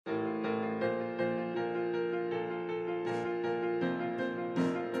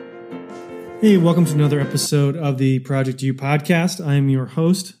Hey, welcome to another episode of the Project U podcast. I'm your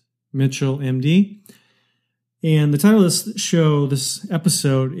host, Mitchell, MD. And the title of this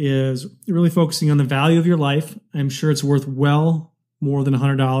episode is really focusing on the value of your life. I'm sure it's worth well more than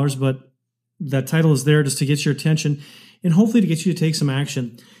 $100, but that title is there just to get your attention and hopefully to get you to take some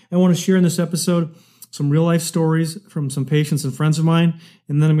action. I want to share in this episode some real life stories from some patients and friends of mine,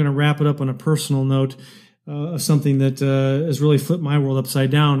 and then I'm going to wrap it up on a personal note of something that has really flipped my world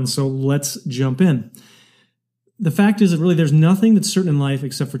upside down. And so let's jump in. The fact is that really there's nothing that's certain in life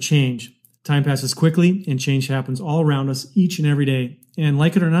except for change. Time passes quickly and change happens all around us each and every day. And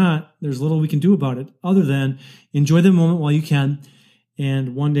like it or not, there's little we can do about it other than enjoy the moment while you can.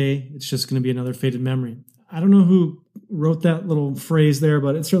 And one day it's just going to be another faded memory. I don't know who wrote that little phrase there,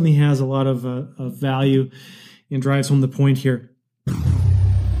 but it certainly has a lot of value and drives home the point here.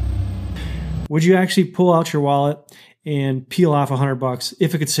 Would you actually pull out your wallet and peel off $100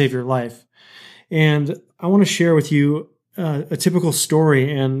 if it could save your life? And I want to share with you a typical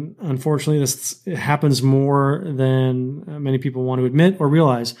story. And unfortunately, this happens more than many people want to admit or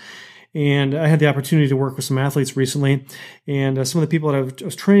realize. And I had the opportunity to work with some athletes recently. And some of the people that I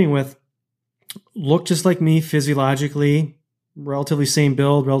was training with looked just like me physiologically, relatively same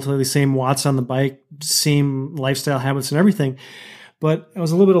build, relatively same watts on the bike, same lifestyle habits and everything. But I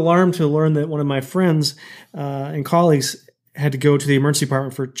was a little bit alarmed to learn that one of my friends and colleagues had to go to the emergency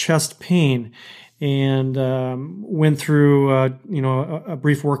department for chest pain, and went through a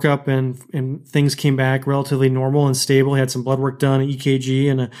brief workup, and things came back relatively normal and stable. He had some blood work done, an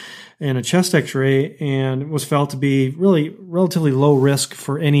EKG and a chest X-ray, and was felt to be really relatively low risk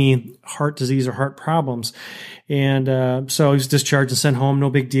for any heart disease or heart problems. And so he was discharged and sent home,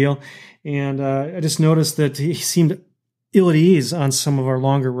 no big deal. And I just noticed that he seemed ill at ease on some of our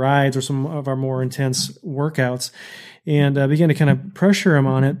longer rides or some of our more intense workouts, and began to kind of pressure him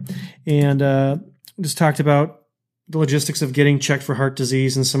on it, and just talked about the logistics of getting checked for heart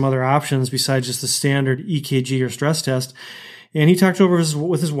disease and some other options besides just the standard EKG or stress test. And he talked over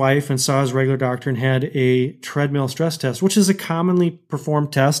with his wife and saw his regular doctor and had a treadmill stress test, which is a commonly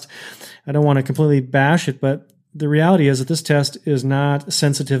performed test. I don't want to completely bash it, but the reality is that this test is not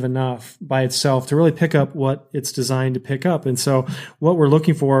sensitive enough by itself to really pick up what it's designed to pick up. And so what we're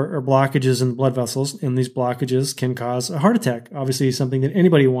looking for are blockages in the blood vessels, and these blockages can cause a heart attack. Obviously, something that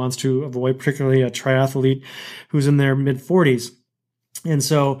anybody wants to avoid, particularly a triathlete who's in their mid-40s. And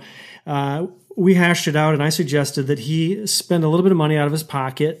so we hashed it out, and I suggested that he spend a little bit of money out of his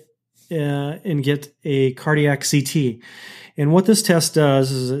pocket and get a cardiac CT. And what this test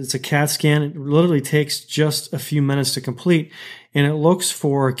does is it's a CAT scan. It literally takes just a few minutes to complete, and it looks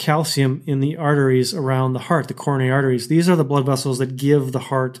for calcium in the arteries around the heart, the coronary arteries. These are the blood vessels that give the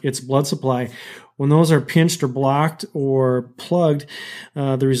heart its blood supply. When those are pinched or blocked or plugged,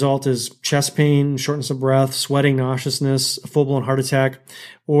 the result is chest pain, shortness of breath, sweating, nauseousness, a full-blown heart attack,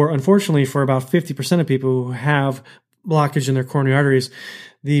 or unfortunately for about 50% of people who have blockage in their coronary arteries,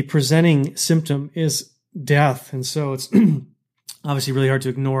 the presenting symptom is death. And so it's obviously really hard to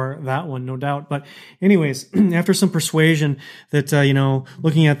ignore that one, no doubt. But anyways, after some persuasion that,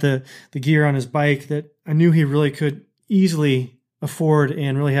 looking at the gear on his bike, that I knew he really could easily afford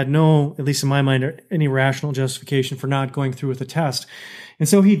and really had no, at least in my mind, any rational justification for not going through with the test. And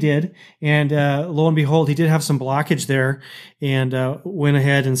so he did. And lo and behold, he did have some blockage there, and went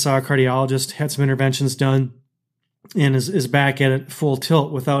ahead and saw a cardiologist, had some interventions done, and is back at it full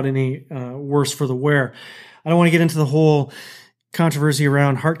tilt without any worse for the wear. I don't want to get into the whole controversy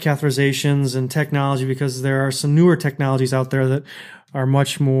around heart catheterizations and technology, because there are some newer technologies out there that are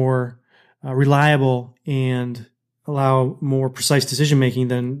much more reliable and allow more precise decision-making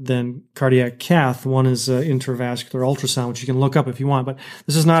than cardiac cath. One is intravascular ultrasound, which you can look up if you want. But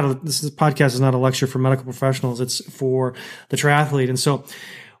this podcast is not a lecture for medical professionals. It's for the triathlete. And so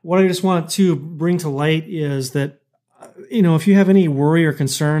what I just want to bring to light is that, if you have any worry or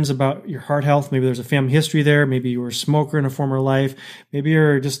concerns about your heart health, maybe there's a family history there, maybe you were a smoker in a former life, maybe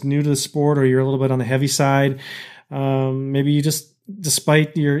you're just new to the sport, or you're a little bit on the heavy side, maybe you just,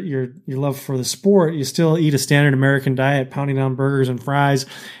 despite your love for the sport, you still eat a standard American diet, pounding down burgers and fries.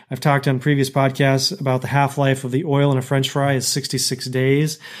 I've talked on previous podcasts about the half-life of the oil in a French fry is 66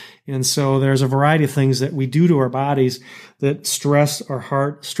 days. And so there's a variety of things that we do to our bodies that stress our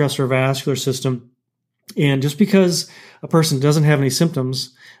heart, stress our vascular system. And just because a person doesn't have any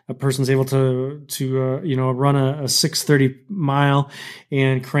symptoms, a person's able to run a 630 mile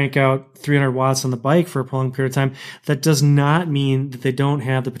and crank out 300 watts on the bike for a prolonged period of time, that does not mean that they don't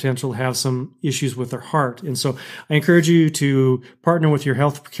have the potential to have some issues with their heart. And so I encourage you to partner with your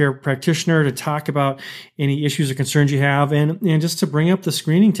healthcare practitioner to talk about any issues or concerns you have, and just to bring up the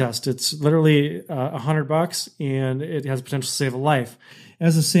screening test. It's literally $100, and it has potential to save a life.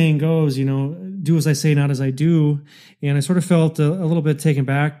 As the saying goes, do as I say, not as I do. And I sort of felt a little bit taken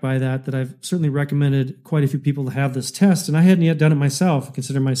back by that I've certainly recommended quite a few people to have this test. And I hadn't yet done it myself. I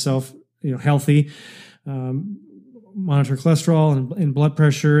consider myself, healthy, monitor cholesterol and blood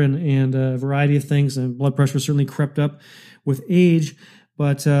pressure and a variety of things. And blood pressure certainly crept up with age.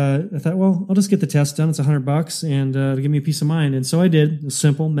 But I thought, well, I'll just get the test done. It's $100 and it'll give me a peace of mind. And so I did. It was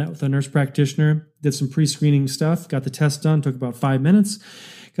simple. Met with a nurse practitioner, did some pre-screening stuff, got the test done, took about 5 minutes,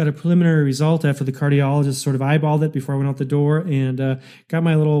 got a preliminary result after the cardiologist sort of eyeballed it before I went out the door, and got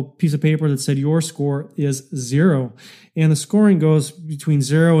my little piece of paper that said your score is 0. And the scoring goes between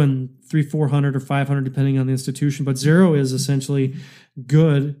 0 and 300, 400, or 500, depending on the institution. But 0 is essentially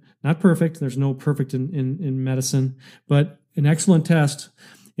good, not perfect. There's no perfect in medicine, but an excellent test.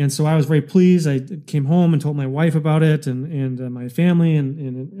 And so I was very pleased. I came home and told my wife about it and my family,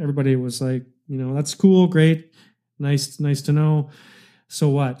 and everybody was like, that's cool, great, nice to know. So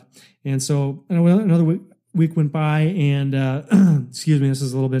what? And so another week went by, and excuse me, this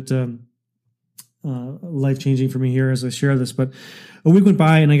is a little bit life-changing for me here as I share this, but a week went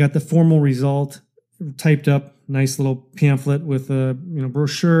by and I got the formal result typed up, nice little pamphlet with a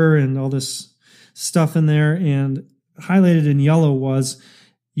brochure and all this stuff in there, and highlighted in yellow was,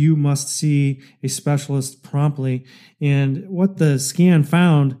 you must see a specialist promptly. And what the scan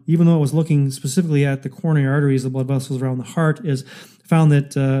found, even though it was looking specifically at the coronary arteries, the blood vessels around the heart, is found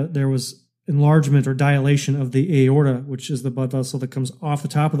that there was enlargement or dilation of the aorta, which is the blood vessel that comes off the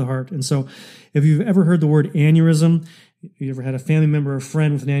top of the heart. And so if you've ever heard the word aneurysm, if you ever had a family member or a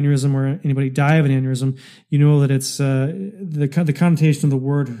friend with an aneurysm, or anybody die of an aneurysm, you know that it's the connotation of the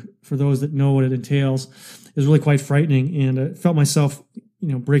word, for those that know what it entails, is really quite frightening. And I felt myself,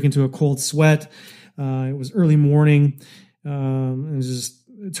 break into a cold sweat. It was early morning. And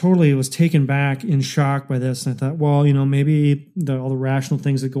was taken back in shock by this. And I thought, well, maybe all the rational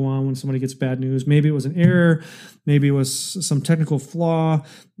things that go on when somebody gets bad news, maybe it was an error, maybe it was some technical flaw,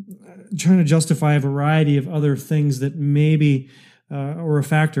 trying to justify a variety of other things that maybe were a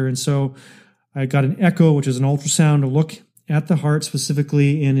factor. And so I got an echo, which is an ultrasound, to look at the heart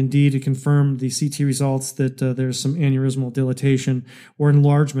specifically, and indeed to confirm the CT results that there's some aneurysmal dilatation or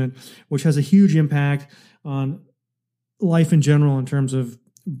enlargement, which has a huge impact on life in general in terms of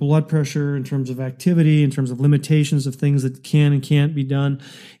blood pressure, in terms of activity, in terms of limitations of things that can and can't be done.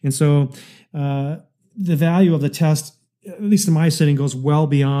 And so the value of the test, at least in my setting, goes well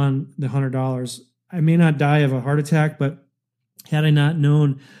beyond the $100. I may not die of a heart attack, but had I not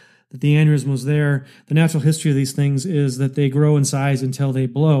known that the aneurysm was there, the natural history of these things is that they grow in size until they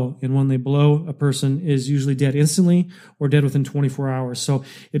blow. And when they blow, a person is usually dead instantly or dead within 24 hours. So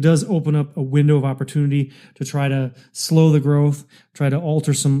it does open up a window of opportunity to try to slow the growth, try to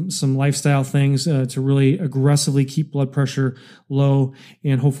alter some lifestyle things to really aggressively keep blood pressure low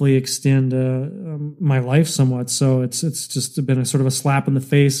and hopefully extend my life somewhat. So it's just been a sort of a slap in the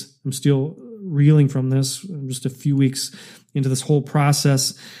face. I'm still reeling from this. I'm just a few weeks into this whole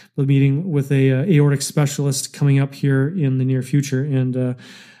process, the meeting with a aortic specialist coming up here in the near future, and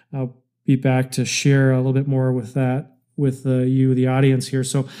I'll be back to share a little bit more with that with you, the audience here.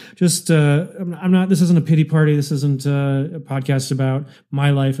 So just I'm not. This isn't a pity party. This isn't a podcast about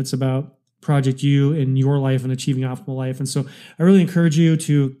my life. It's about Project You and your life and achieving optimal life. And so I really encourage you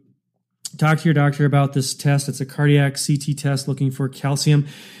to talk to your doctor about this test. It's a cardiac CT test looking for calcium.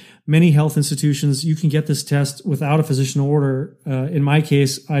 Many health institutions, you can get this test without a physician order. In my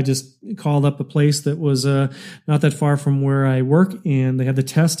case, I just called up a place that was not that far from where I work, and they had the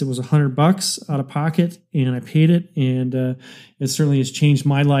test. It was $100 out of pocket, and I paid it, and it certainly has changed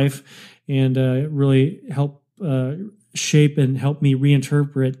my life and really helped shape and help me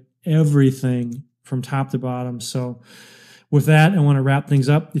reinterpret everything from top to bottom. So with that, I want to wrap things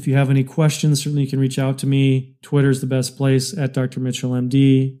up. If you have any questions, certainly you can reach out to me. Twitter's the best place, at Dr. Mitchell,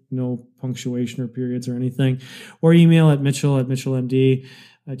 MD. No punctuation or periods or anything. Or email at Mitchell@MitchellMD.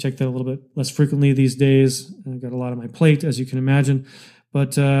 I check that a little bit less frequently these days. I've got a lot on my plate, as you can imagine.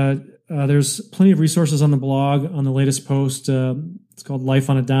 But there's plenty of resources on the blog on the latest post. It's called Life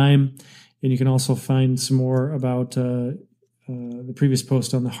on a Dime. And you can also find some more about the previous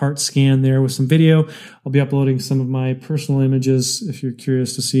post on the heart scan there with some video. I'll be uploading some of my personal images if you're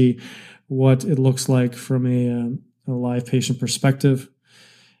curious to see what it looks like from a a live patient perspective.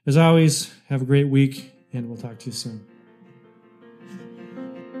 As always, have a great week, and we'll talk to you soon.